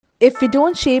If we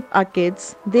don't shape our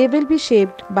kids, they will be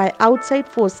shaped by outside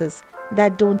forces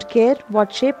that don't care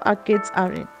what shape our kids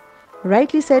are in.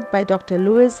 Rightly said by Dr.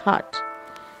 Lewis Hart.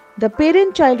 The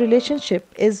parent child relationship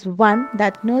is one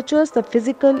that nurtures the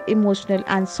physical, emotional,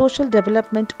 and social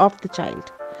development of the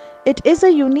child. It is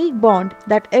a unique bond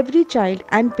that every child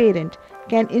and parent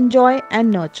can enjoy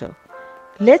and nurture.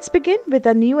 Let's begin with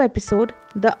a new episode,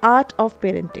 The Art of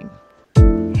Parenting.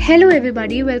 Hello,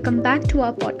 everybody. Welcome back to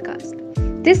our podcast.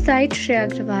 This side Shreya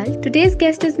Agrawal. Today's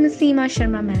guest is Ms. Seema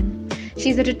Sharma ma'am.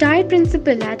 She's a retired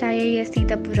principal at IIS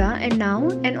Sitapura and now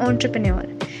an entrepreneur.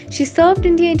 She served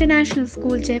in the International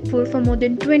School Jaipur for more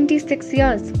than 26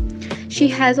 years. She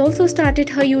has also started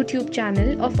her YouTube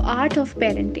channel of Art of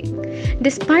Parenting.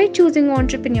 Despite choosing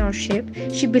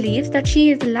entrepreneurship, she believes that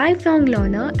she is a lifelong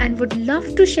learner and would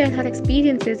love to share her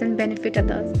experiences and benefit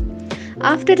others.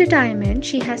 After retirement,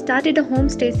 she has started a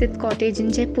homestay cottage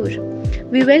in Jaipur.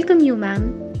 We welcome you,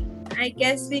 ma'am. I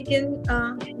guess we can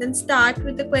then start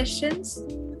with the questions.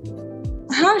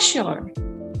 Sure.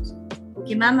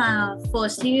 Okay, ma'am.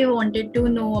 Firstly, we wanted to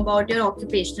know about your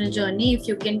occupational journey. If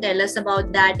you can tell us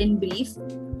about that in brief,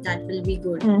 that will be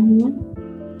good.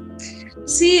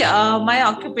 See, my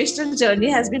occupational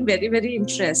journey has been very, very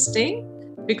interesting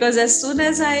because as soon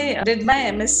as I did my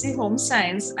MSc Home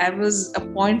Science, I was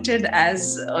appointed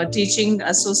as a teaching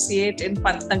associate in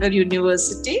Pantnagar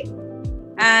University.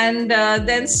 And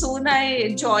then soon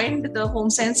I joined the Home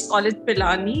Science College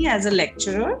Pilani as a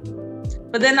lecturer.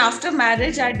 But then after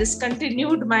marriage, I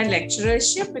discontinued my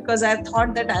lecturership because I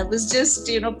thought that I was just,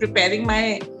 preparing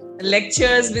my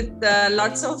lectures with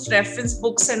lots of reference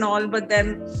books and all. But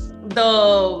then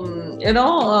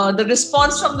the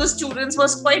response from the students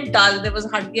was quite dull. There was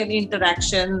hardly any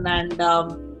interaction. And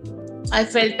I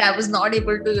felt I was not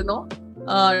able to,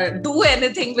 do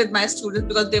anything with my students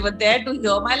because they were there to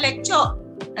hear my lecture.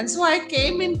 And so I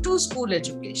came into school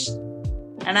education.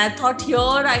 And I thought here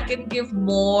I can give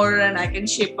more and I can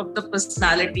shape up the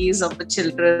personalities of the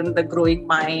children, the growing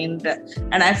mind.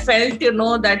 And I felt,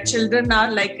 that children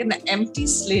are like an empty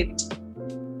slate.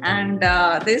 And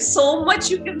there's so much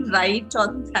you can write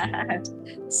on that.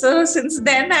 So since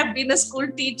then I've been a school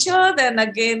teacher, then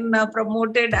again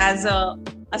promoted as a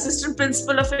assistant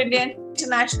principal of India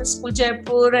International School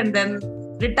Jaipur, and then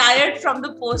retired from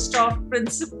the post of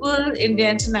principal India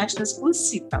International School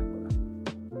Sitapura.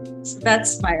 So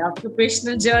that's my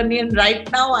occupational journey. And right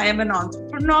now I am an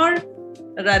entrepreneur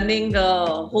running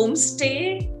a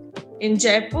homestay in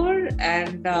Jaipur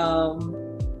and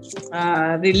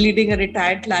leading a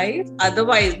retired life.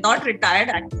 Otherwise, not retired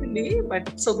actually,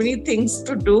 but so many things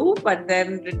to do, but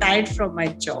then retired from my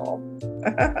job.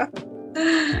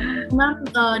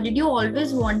 Ma'am, did you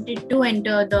always wanted to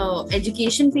enter the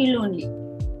education field only?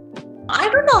 I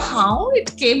don't know how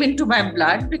it came into my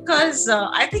blood because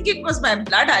I think it was my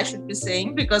blood, I should be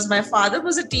saying, because my father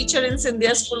was a teacher in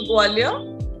Scindia School, Gwalior,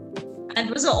 and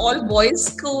it was an all-boys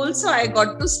school. So I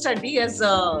got to study as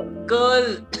a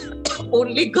girl,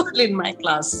 only girl in my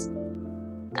class.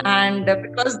 And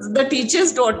because the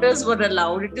teachers' daughters were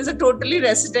allowed, it is a totally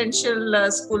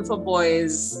residential school for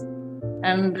boys.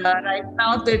 And right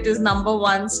now it is number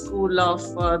one school of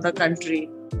the country.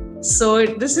 So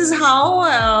this is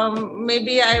how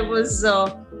maybe I was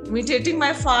imitating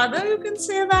my father, you can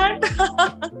say that.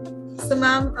 So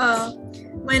ma'am,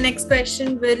 my next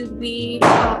question will be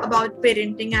about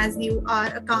parenting, as you are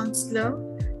a counselor.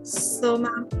 So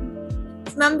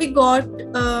ma'am,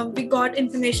 we got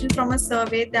information from a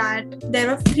survey that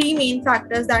there are three main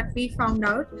factors that we found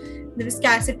out. There is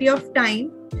scarcity of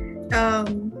time,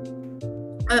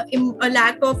 a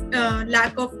lack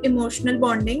of emotional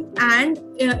bonding, and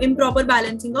improper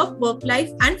balancing of work life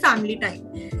and family time.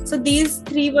 So these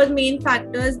three were main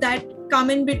factors that come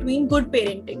in between good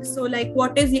parenting. So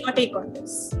what is your take on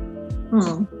this?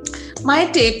 My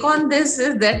take on this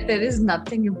is that there is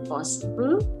nothing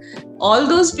impossible. All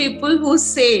those people who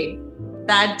say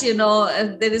that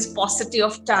there is paucity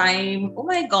of time, oh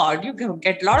my God, you can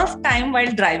get a lot of time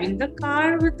while driving the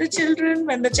car with the children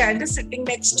when the child is sitting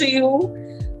next to you.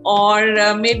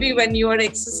 Or maybe when you are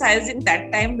exercising,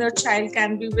 that time the child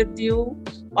can be with you.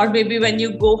 Or maybe when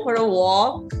you go for a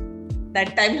walk,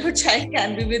 that time your child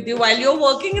can be with you. While you're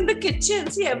working in the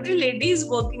kitchen, see, every lady is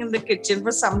working in the kitchen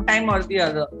for some time or the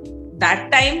other.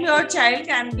 That time your child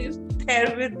can be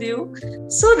there with you.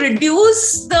 So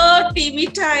reduce the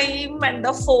TV time and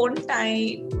the phone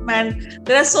time. And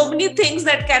there are so many things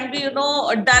that can be,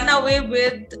 done away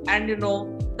with. And,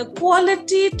 the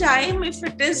quality time, if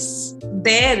it is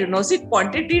there, see,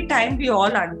 quantity time we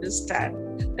all understand.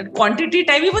 And quantity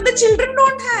time, even the children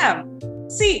don't have.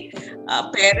 See,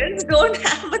 parents don't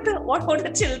have what about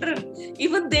the children?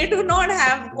 Even they do not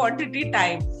have quantity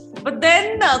time. But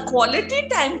then quality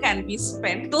time can be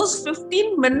spent. Those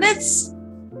 15 minutes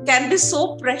can be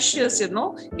so precious,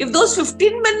 If those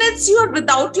 15 minutes you are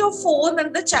without your phone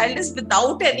and the child is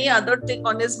without any other thing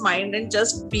on his mind and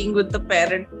just being with the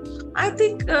parent, I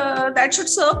think that should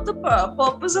serve the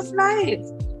purpose of life.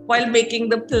 While making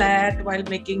the plait, while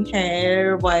making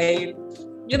hair, while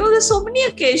there's so many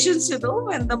occasions,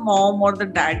 when the mom or the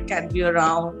dad can be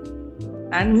around.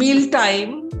 And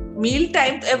mealtime,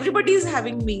 everybody is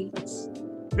having meals.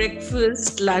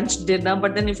 Breakfast, lunch, dinner.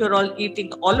 But then if you're all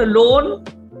eating all alone,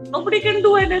 nobody can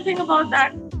do anything about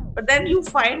that. But then you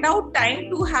find out time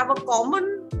to have a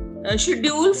common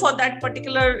schedule for that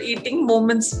particular eating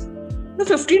moments.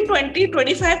 15, 20,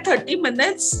 25, 30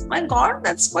 minutes. My God,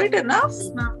 that's quite enough.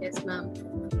 Yes, ma'am.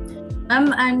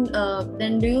 And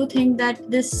then do you think that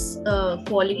this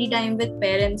quality time with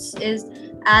parents is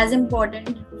as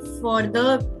important for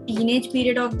the teenage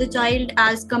period of the child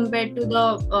as compared to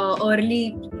the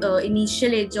early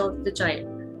initial age of the child?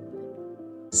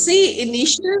 See,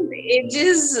 initial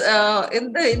ages,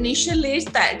 in the initial age,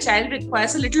 that child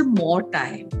requires a little more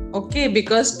time. Okay,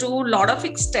 because to a lot of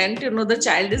extent, the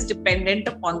child is dependent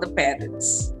upon the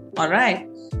parents. All right.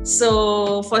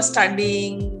 So for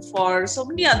studying, for so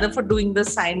many other, for doing the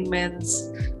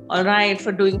assignments, all right,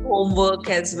 for doing homework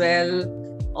as well,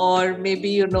 or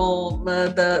maybe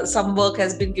some work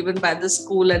has been given by the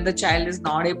school and the child is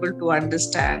not able to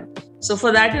understand. So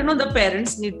for that, the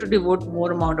parents need to devote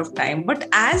more amount of time. But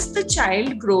as the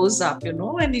child grows up,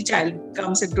 when the child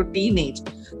comes into teenage,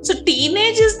 so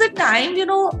teenage is the time,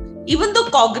 even though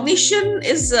cognition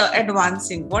is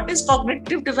advancing. What is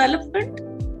cognitive development?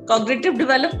 Cognitive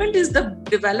development is the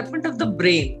development of the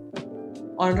brain.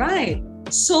 All right.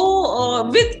 So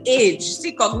with age,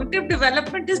 see, cognitive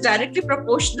development is directly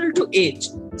proportional to age.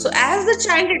 So as the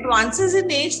child advances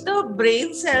in age, the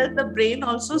brain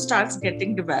also starts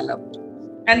getting developed.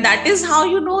 And that is how,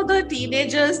 the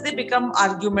teenagers, they become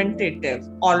argumentative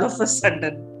all of a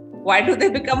sudden. Why do they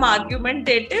become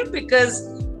argumentative? Because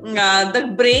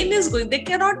the brain is they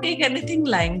cannot take anything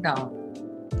lying down.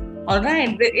 All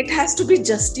right. It has to be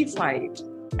justified.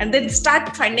 And they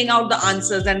start finding out the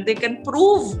answers and they can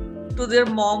prove to their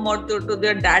mom or to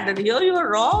their dad that here you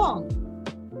are wrong.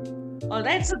 All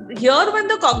right. So here when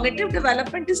the cognitive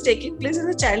development is taking place,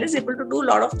 the child is able to do a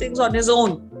lot of things on his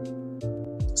own.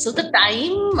 So the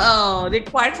time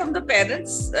required from the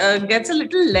parents gets a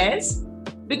little less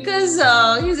because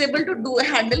he's able to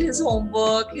handle his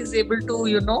homework. He's able to,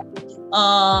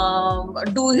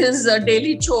 do his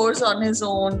daily chores on his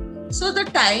own. So the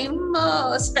time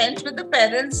spent with the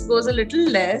parents goes a little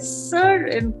lesser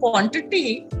in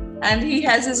quantity. And he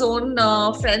has his own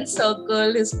friend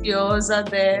circle, his peers are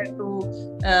there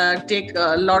to take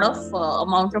a lot of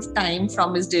amount of time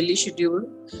from his daily schedule.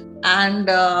 And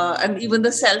even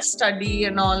the self-study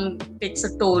and all takes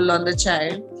a toll on the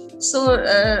child. So,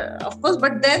 of course,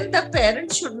 but then the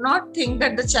parents should not think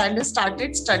that the child has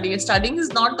started studying. Studying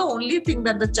is not the only thing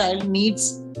that the child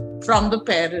needs from the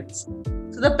parents.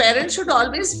 So the parents should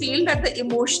always feel that the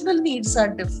emotional needs are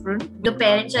different. The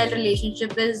parent-child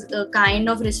relationship is kind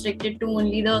of restricted to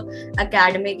only the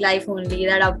academic life only.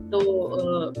 That up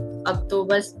to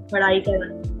bas padhai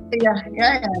karna. Yeah.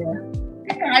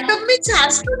 Academics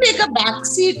has to take a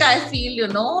backseat, I feel,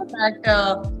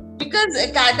 that because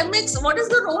academics, what is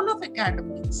the role of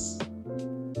academics?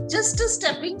 Just a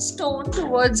stepping stone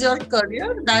towards your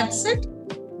career, that's it.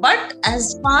 But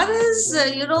as far as,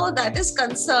 that is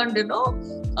concerned,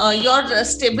 your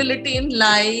stability in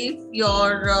life,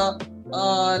 your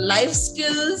life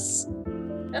skills,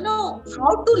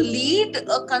 how to lead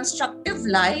a constructive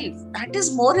life, that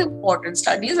is more important.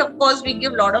 Studies, of course, we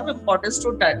give a lot of importance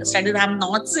to studies. I'm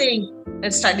not saying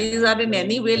that studies are in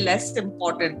any way less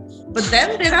important. But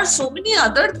then there are so many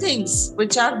other things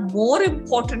which are more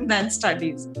important than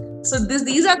studies. So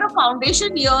these are the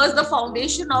foundation years, the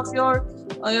foundation of your,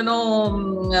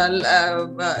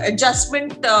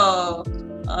 adjustment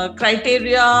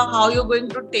criteria, how you're going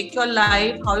to take your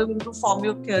life, how you're going to form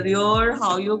your career,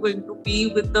 how you're going to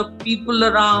be with the people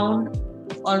around.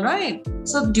 All right.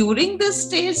 So during this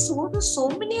stage, so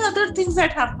many other things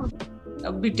that have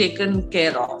to be taken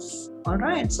care of. All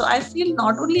right. So I feel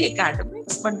not only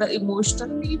academics, but the emotional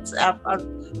needs are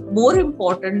more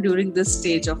important during this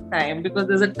stage of time because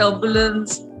there's a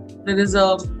turbulence, there is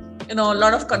a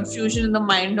lot of confusion in the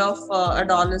mind of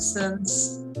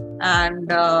adolescents. And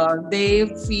they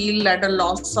feel at a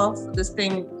loss of this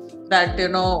thing that,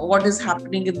 what is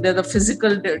happening in there. The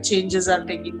physical changes are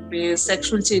taking place,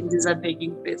 sexual changes are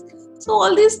taking place. So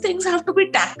all these things have to be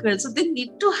tackled. So they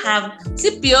need to have,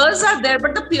 see, peers are there,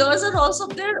 but the peers are also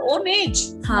of their own age.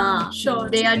 Sure.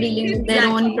 They are dealing with their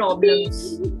own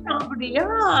problems. Somebody,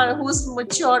 who's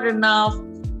mature enough,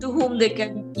 to whom they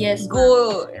can Yes,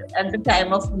 go at the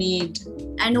time of need.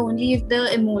 and only if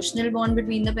the emotional bond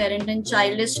between the parent and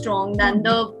child is strong, then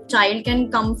the child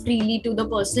can come freely to the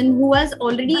person who has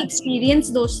already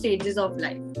experienced those stages of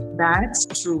life. That's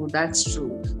true.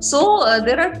 So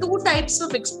there are two types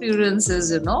of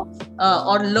experiences,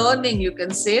 or learning, you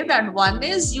can say. That one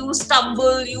is you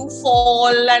stumble, you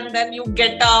fall, and then you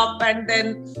get up, and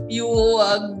then you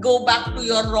go back to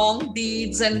your wrong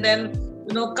deeds, and then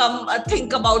come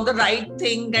think about the right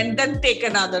thing, and then take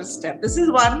another step. This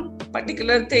is one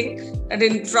particular thing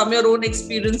that from your own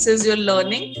experiences you're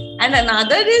learning, and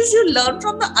another is you learn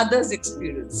from the others'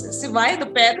 experiences. See, why the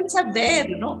parents are there,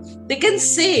 they can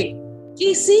say,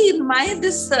 see, in my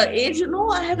this age,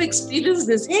 I have experienced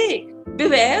this. Hey,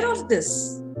 beware of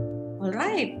this. All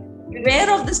right.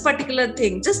 Beware of this particular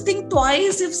thing. Just think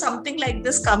twice if something like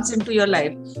this comes into your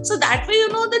life. So that way,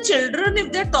 the children,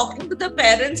 if they're talking to their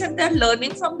parents and they're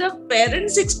learning from their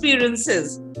parents'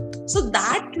 experiences, so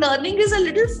that learning is a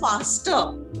little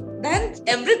faster than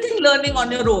everything learning on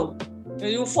your own.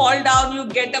 You fall down, you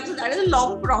get up. So that is a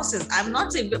long process. I'm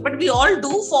not saying, but we all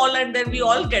do fall and then we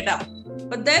all get up.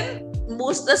 But then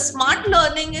the smart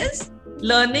learning is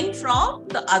learning from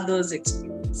the others'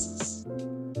 experiences.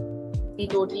 We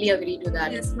totally agree to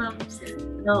that. Yes, ma'am.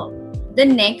 The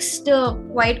next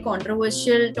quite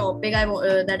controversial topic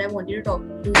that I wanted to talk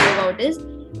to you about is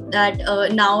that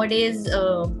nowadays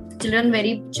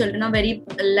children are very,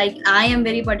 like, I am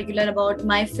very particular about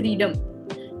my freedom.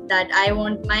 That I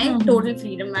want my total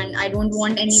freedom, and I don't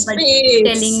want anybody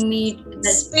telling me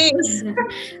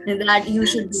that you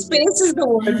should do space is the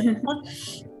word.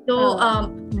 So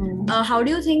how do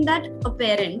you think that a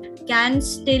parent can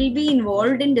still be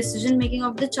involved in decision making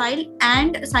of the child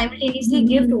and simultaneously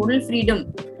give total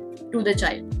freedom to the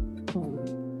child?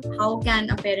 How can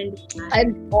a parent do that?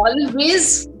 I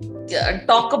always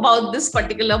talk about this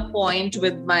particular point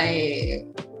with my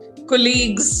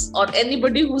colleagues or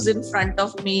anybody who's in front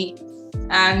of me,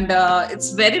 and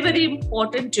it's very, very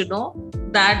important,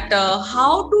 that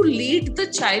how to lead the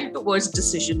child towards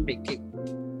decision making.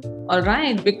 All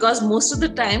right, because most of the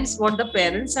times what the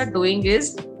parents are doing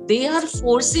is they are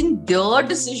forcing their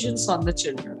decisions on the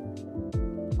children.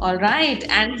 All right,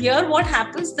 and here what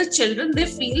happens, the children, they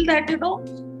feel that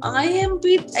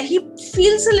he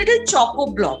feels a little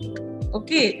choco-blocked.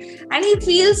 Okay, and he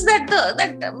feels that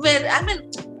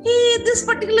this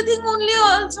particular thing only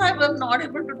also I'm not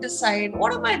able to decide.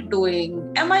 What am I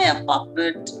doing? Am I a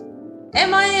puppet?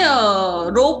 Am I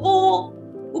a robo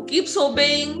who keeps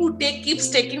obeying, who keeps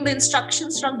taking the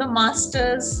instructions from the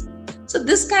masters? So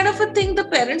this kind of a thing the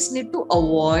parents need to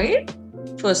avoid,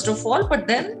 first of all, but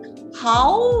then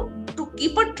how to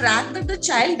keep a track that the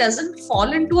child doesn't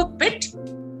fall into a pit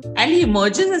and he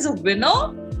emerges as a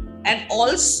winner, and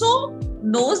also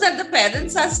knows that the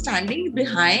parents are standing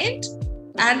behind,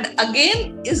 and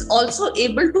again is also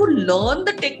able to learn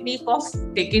the technique of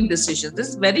taking decisions. This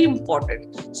is very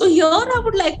important. So here I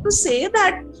would like to say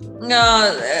that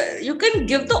you can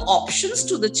give the options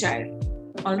to the child.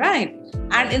 All right,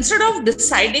 and instead of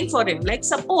deciding for him, like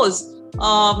suppose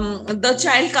the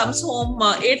child comes home,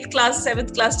 8th class,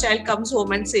 7th class child comes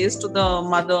home and says to the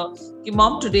mother,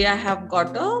 Mom, today I have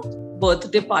got a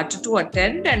birthday party to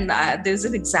attend, and there's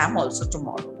an exam also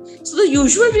tomorrow. So the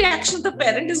usual reaction of the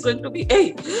parent is going to be,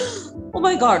 hey, oh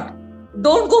my God,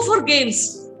 don't go for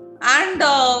games. And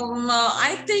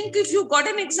I think if you got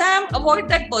an exam, avoid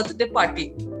that birthday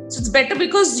party. So it's better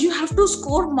because you have to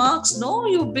score marks. No,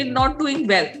 you've been not doing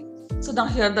well. So now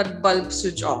here that bulb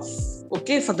switch off,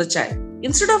 okay, for the child.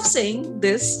 Instead of saying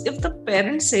this, if the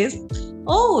parent says,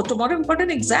 oh, tomorrow I've got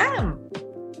an exam.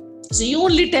 So you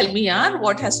only tell me, yaar,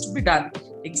 what has to be done.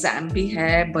 Exam भी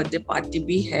है, birthday party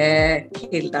भी है,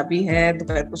 खेलना भी है,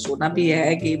 दोपहर को सोना भी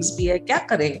है, गेम्स भी है, क्या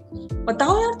करें?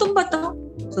 बताओ यार, तुम बताओ.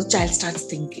 So child starts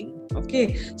thinking.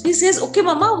 Okay, so he says, okay,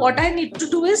 Mama, what I need to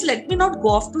do is let me not go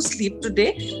off to sleep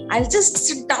today. I'll just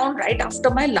sit down right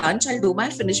after my lunch. I'll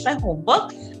finish my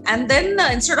homework, and then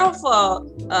instead of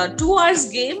 2 hours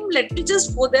game, let me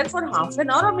just go there for half an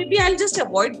hour, or maybe I'll just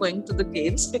avoid going to the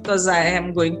games because I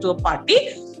am going to a party.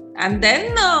 And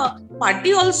then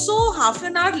party also half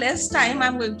an hour less time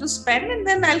I'm going to spend, and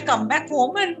then I'll come back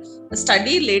home and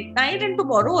study late night, and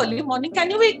tomorrow early morning, can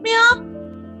you wake me up?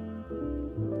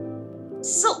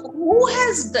 So who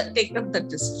has taken up the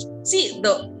decision? See,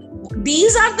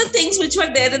 these are the things which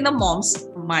were there in the mom's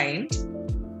mind,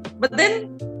 but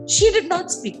then she did not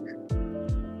speak.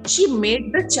 She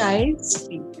made the child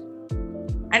speak.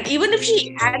 And even if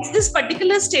she adds this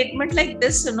particular statement like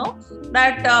this,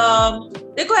 that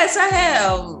देखो ऐसा है,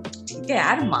 ठीक है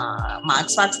यार,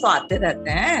 marks तो आते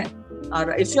रहते हैं,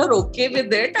 और if you are okay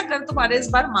with it, अगर तुम्हारे इस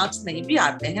बार मार्क्स नहीं भी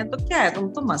आते हैं तो क्या है, तुम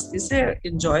तो मस्ती से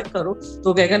एंजॉय करो.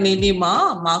 तो कहेगा नहीं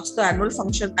माँ, मार्क्स तो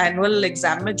एनुअल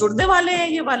एग्जाम में जुड़ने वाले हैं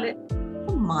ये वाले.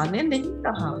 तो माँ ने नहीं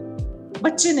कहा,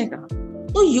 बच्चे ने कहा.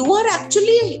 तो you are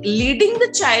actually leading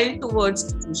the child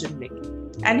towards decision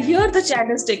making, and here the child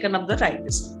has taken up the right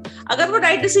decision. अगर वो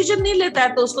राइट डिसीजन नहीं लेता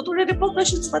है तो उसको थोड़े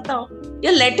रिपोर्कशंस बताओ,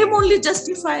 या लेट हिम ओनली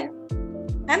जस्टिफाई,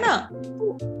 है ना.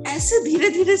 तो ऐसे धीरे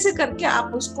धीरे से करके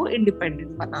आप उसको इंडिपेंडेंट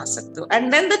बना सकते हो.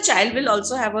 And then the child will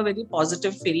also have a very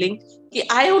positive feeling कि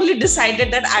I only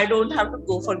decided that I don't have to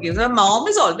go for games. My mom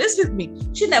is always with me,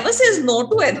 she never says no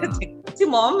to anything. C,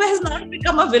 mom has not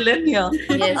become a villain here.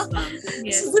 Yes, ma'am.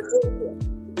 Yes.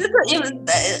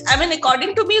 I mean,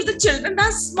 according to me, if the children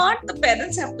are smart, the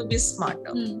parents have to be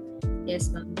smarter. Yes,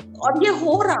 ma'am. और ये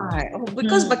हो रहा है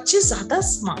because बच्चे ज्यादा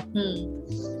smart,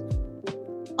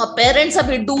 और parents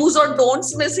अभी dos और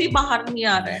डोंट्स में से बाहर नहीं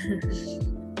आ रहे हैं,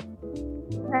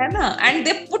 है ना. And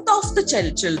they put of the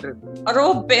children, और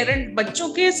वो पेरेंट बच्चों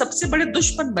के सबसे बड़े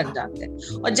दुश्मन बन जाते हैं.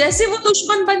 और जैसे वो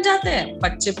दुश्मन बन जाते हैं,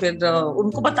 बच्चे फिर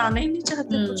उनको बताना ही नहीं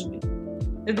चाहते कुछ भी.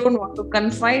 They don't want to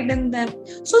confide in them.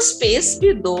 So space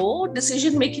भी दो,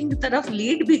 decision making की तरफ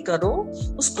लीड भी करो.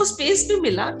 उसको स्पेस भी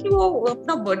मिला कि वो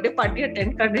अपना बर्थडे पार्टी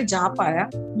अटेंड करने जा पाया,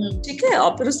 ठीक है,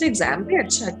 और फिर उसने एग्जाम भी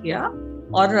अच्छा किया,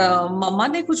 और मम्मा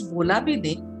ने कुछ बोला भी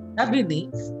नहीं.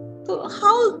 तो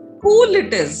how cool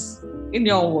it is, in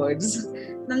your words.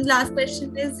 The last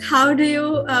question is, how do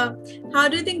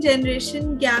you think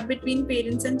generation gap between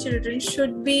parents and children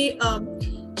should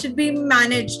be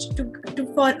managed to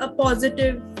for a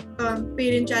positive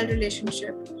parent-child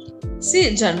relationship? See,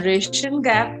 generation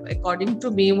gap, according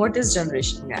to me, what is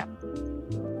generation gap?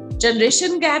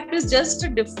 Generation gap is just a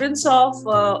difference of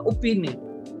opinion.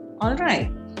 All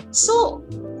right. So,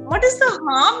 what is the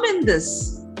harm in this?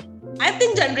 I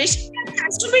think generation gap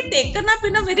has to be taken up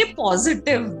in a very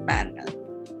positive manner.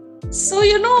 So,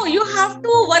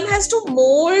 one has to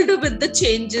mold with the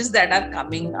changes that are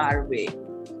coming our way.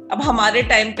 अब हमारे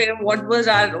time पे what was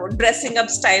our dressing up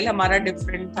style, हमारा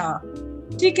different था,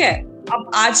 ठीक है.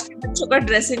 अब आज के बच्चों का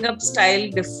ड्रेसिंग अप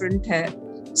स्टाइल डिफरेंट है.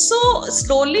 So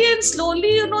slowly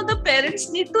the parents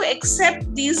need to accept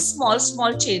these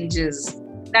small changes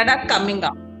that are coming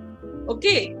up,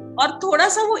 okay. और थोड़ा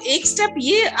सा वो एक स्टेप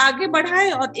ये आगे बढ़ाए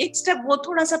और एक स्टेप वो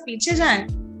थोड़ा सा पीछे जाए,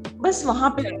 बस वहां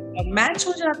पे मैच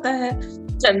हो जाता है.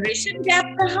 Generation gap,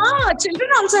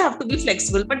 children also have to be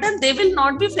flexible, but then they will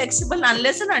not be flexible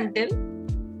unless and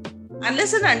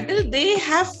until they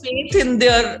have faith in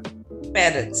their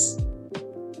parents.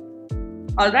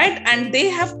 All right, and they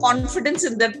have confidence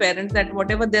in their parents that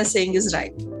whatever they're saying is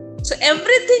right. So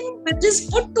everything which is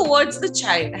put towards the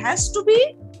child has to be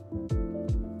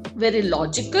very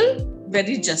logical,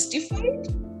 very justified,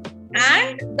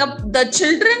 and the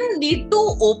children need to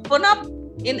open up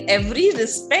in every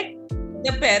respect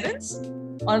the parents.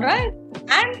 All right,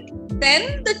 and then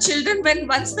the children,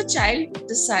 once the child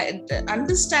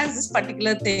understands this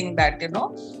particular thing that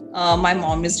my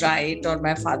mom is right or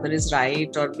my father is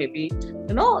right, or maybe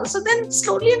so then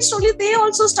slowly they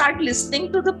also start listening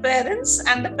to the parents,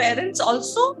 and the parents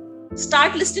also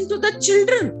start listening to the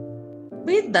children.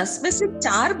 भाई 10 में से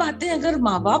 4 बातें अगर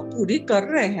माँ बाप पूरी कर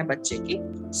रहे हैं बच्चे की,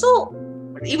 so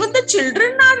even the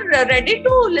children are ready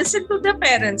to listen to their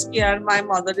parents. Yeah, my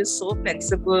mother is so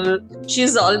flexible,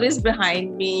 she's always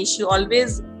behind me, she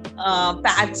always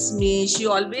pats me, she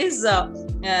always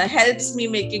helps me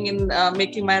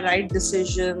making my right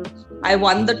decision. I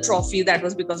won the trophy, that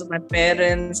was because of my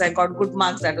parents. I got good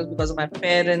marks, that was because of my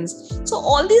parents. So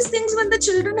all these things, when the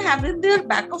children have in their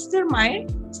back of their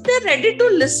mind, they're ready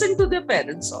to listen to their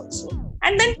parents also.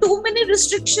 And then too many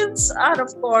restrictions are,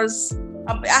 of course,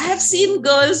 I have seen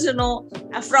girls,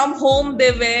 from home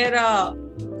they wear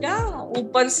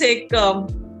ऊपर से एक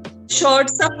shirt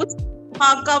सा कुछ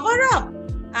cover up,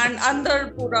 and अंदर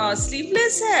पूरा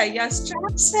sleeveless है या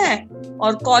straps है,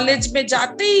 और कॉलेज में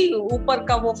जाते ही ऊपर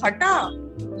का वो हटा,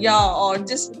 या और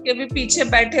जिसके भी पीछे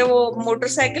बैठे वो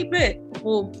मोटरसाइकिल पे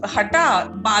वो हटा,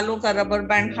 बालों का रबर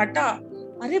बैंड हटा.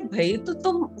 अरे भाई, तो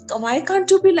तुम why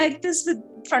can't you be like this with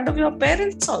front of your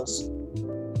parents also?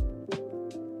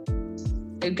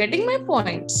 You're getting my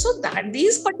point? So that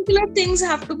these particular things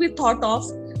have to be thought of,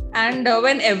 and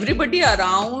when everybody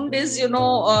around is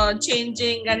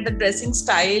changing and the dressing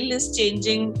style is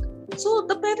changing, so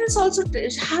the parents also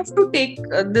have to take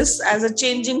this as a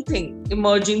changing thing,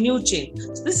 emerging new change.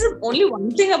 So this is only one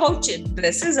thing about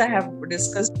dresses I have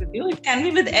discussed with you. It can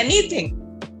be with anything.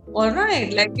 All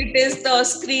right, like it is the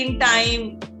screen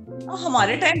time.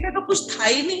 हमारे time पे तो कुछ था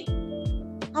ही नहीं.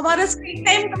 हमारा screen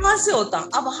time कहाँ से होता.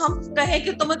 अब हम कहें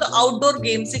कि तुम्हें तो आउटडोर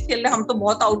गेम्स ही खेलने, हम तो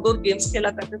बहुत आउटडोर गेम्स खेला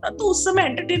करते थे, तो उस समय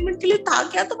एंटरटेनमेंट के लिए था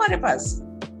क्या तुम्हारे पास.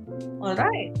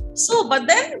 Alright. So, but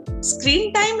then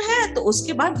screen time है तो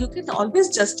उसके बाद you can always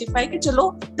justify कि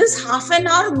चलो this half an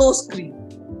hour no screen.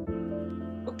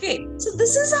 Okay. So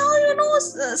this is how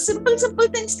simple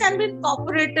things can be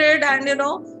incorporated, and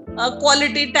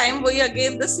quality time. We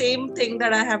again the same thing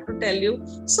that I have to tell you.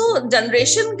 So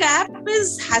generation gap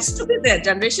has to be there.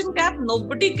 Generation gap,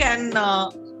 nobody can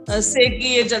say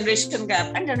कि ये generation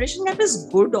gap, and generation gap is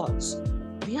good also.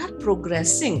 We are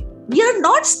progressing. We are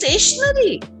not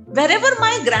stationary. Wherever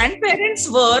my grandparents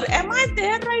were, am I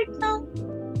there right now?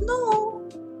 No.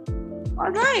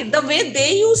 All right. The way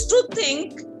they used to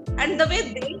think and the way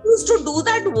they used to do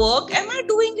that work, am I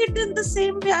doing it in the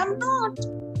same way? I'm not.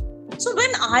 So when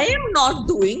I am not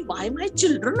doing, why my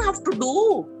children have to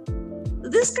do?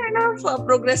 This kind of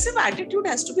progressive attitude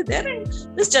has to be there, and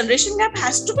this generation gap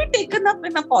has to be taken up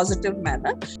in a positive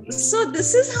manner. So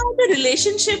this is how the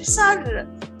relationships are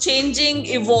changing,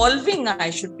 evolving, I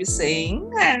should be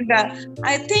saying. And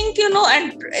I think,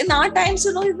 and in our times,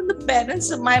 even the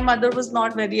parents, my mother was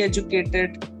not very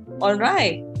educated. All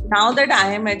right. Now that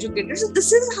I am educated, so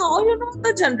this is how,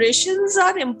 the generations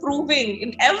are improving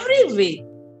in every way.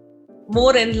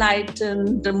 More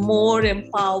enlightened, more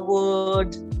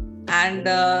empowered, and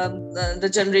the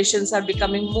generations are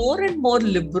becoming more and more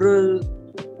liberal.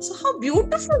 So how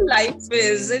beautiful life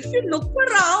is. If you look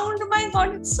around, my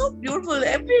God, it's so beautiful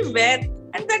everywhere.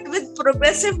 And that with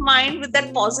progressive mind, with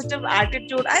that positive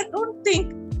attitude, I don't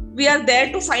think we are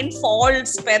there to find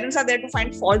faults. Parents are there to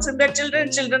find faults in their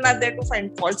children. Children are there to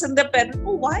find faults in their parents.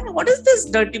 Oh, why? What is this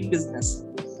dirty business?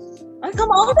 I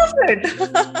come out of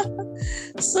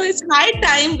it. So it's high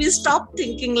time we stop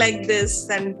thinking like this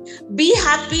and be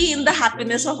happy in the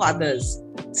happiness of others.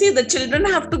 See, the children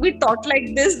have to be taught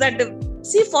like this, that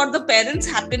for the parents'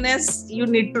 happiness, you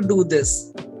need to do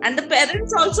this. And the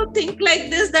parents also think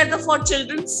like this, that for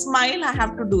children's smile, I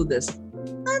have to do this.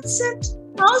 That's it.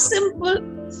 How simple.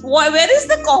 Where is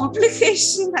the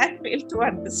complication? I fail to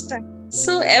understand.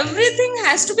 So everything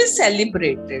has to be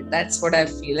celebrated. That's what I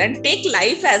feel. And take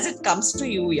life as it comes to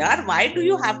you. Yaar. Why do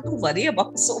you have to worry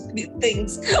about so many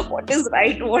things? What is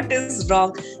right? What is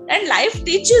wrong? And life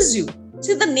teaches you.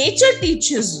 See, the nature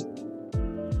teaches you.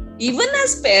 Even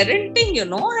as parenting,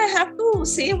 I have to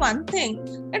say one thing.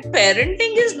 That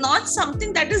parenting is not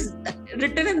something that is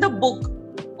written in the book.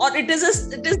 Or it is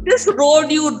this road,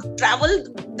 you travel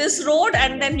this road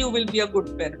and then you will be a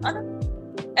good parent.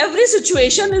 Every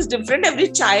situation is different, every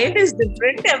child is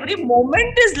different, every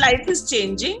moment life is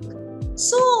changing.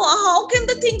 So how can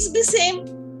the things be same?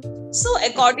 So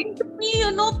according to me,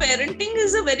 parenting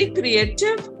is a very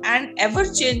creative and ever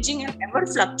changing and ever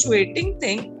fluctuating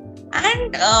thing.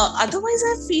 And otherwise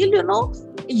I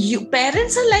feel,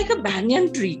 parents are like a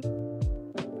banyan tree.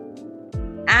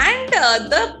 And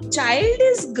the child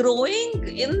is growing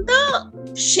in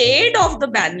the shade of the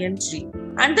banyan tree.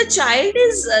 And the child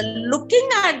is looking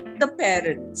at the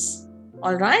parents,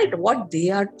 all right, what they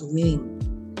are doing.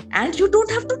 And you don't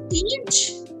have to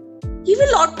teach. He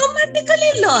will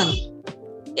automatically learn.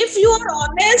 If you are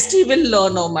honest, he will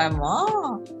learn. Oh, my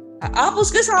mom. आप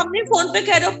उसके सामने phone पे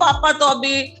कह रहे हो पापा, तो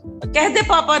अभी कह दे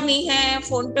पापा नहीं है,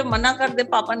 फोन पे मना कर दे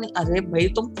पापा नहीं. अरे भाई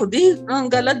तुम खुद ही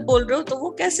गलत बोल रहे हो, तो वो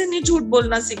कैसे नहीं झूठ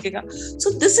बोलना सीखेगा. So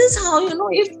this is how,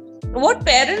 if what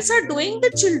parents are doing,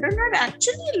 the children are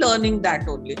actually learning that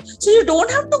only. So you don't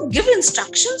have to give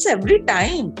instructions every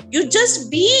time. You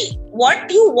just be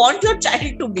what you want your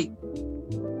child to be.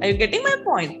 Are you getting my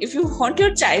point? If you want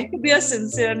your child to be a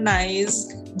sincere,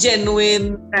 nice,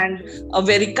 genuine, and a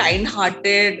very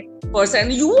kind-hearted person,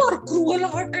 you are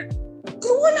cruel-hearted.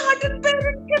 Cruel-hearted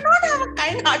parent cannot have a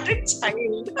kind-hearted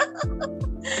child.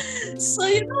 So,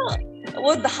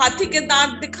 वो हाथी के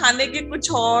दांत दिखाने के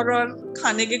कुछ और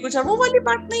खाने के कुछ और, वो वाली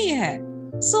बात नहीं है.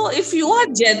 So if you are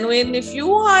genuine, if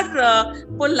you are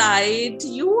polite,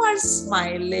 you are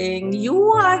smiling, you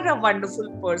are a wonderful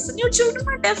person, your children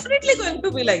are definitely going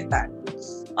to be like that.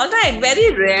 All right.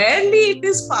 Very rarely it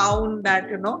is found that,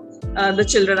 the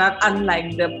children are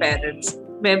unlike their parents.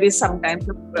 Maybe sometimes,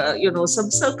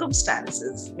 some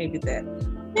circumstances may be there.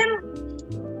 Then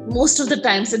most of the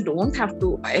times they don't have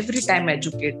to every time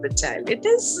educate the child. It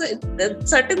is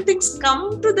certain things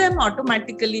come to them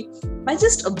automatically by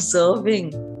just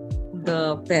observing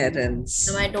the parents.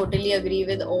 No, I totally agree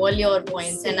with all your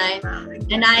points, and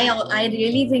I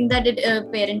really think that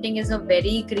parenting is a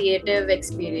very creative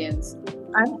experience.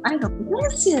 I know.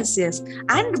 Yes, yes, yes.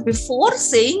 And before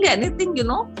saying anything,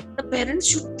 the parents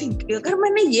should think, अगर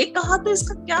मैंने ये कहा तो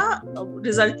इसका क्या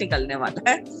result निकलने वाला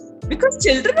है? Because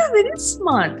children are very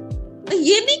smart.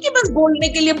 ये नहीं कि बस बोलने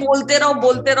के लिए बोलते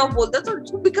रहो, तो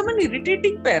you become an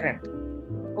irritating parent.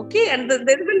 Okay, and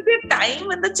there will be a time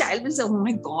when the child will say, "Oh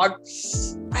my God,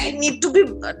 I need to be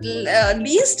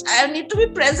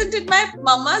present in my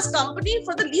mama's company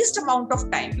for the least amount of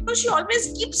time," because she always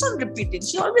keeps on repeating.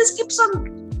 She always keeps on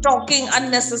talking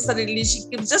unnecessarily.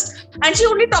 And she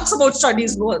only talks about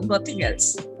studies, nothing else.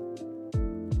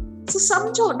 So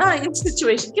समझो ना इस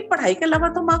situation कि पढ़ाई के अलावा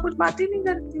तो माँ कुछ बात ही नहीं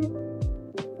करती है.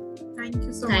 Thank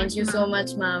you so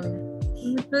much, ma'am.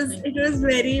 It was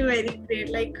very, very great.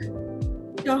 Like,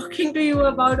 talking to you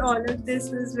about all of this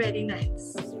was very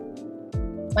nice.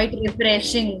 Quite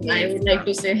refreshing, I would like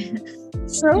to say.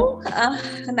 So,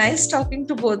 nice talking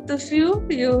to both of you.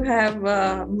 You have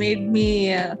made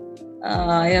me,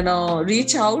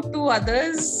 reach out to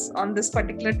others on this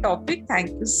particular topic. Thank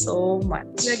you so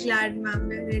much. We're glad, ma'am.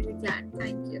 We're really glad.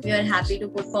 Thank you. We are happy to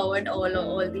put forward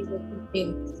all these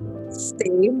things.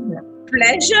 Same.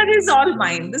 Pleasure is all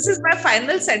mine. This is my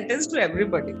final sentence to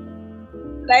everybody.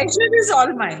 Pleasure is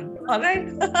all mine. All right.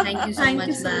 Thank you so Thank much,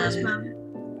 you so much, ma'am.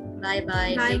 Bye.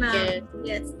 Bye, Take ma'am. care.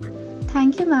 Yes.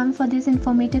 Thank you, ma'am, for this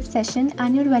informative session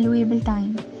and your valuable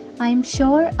time. I am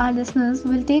sure our listeners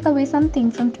will take away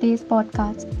something from today's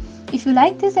podcast. If you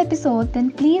like this episode,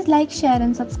 then please like, share,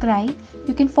 and subscribe.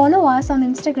 You can follow us on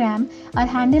Instagram. Our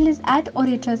handle is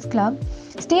 @Orators Club.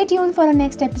 Stay tuned for our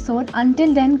next episode.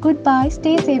 Until then, goodbye.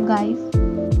 Stay safe, guys.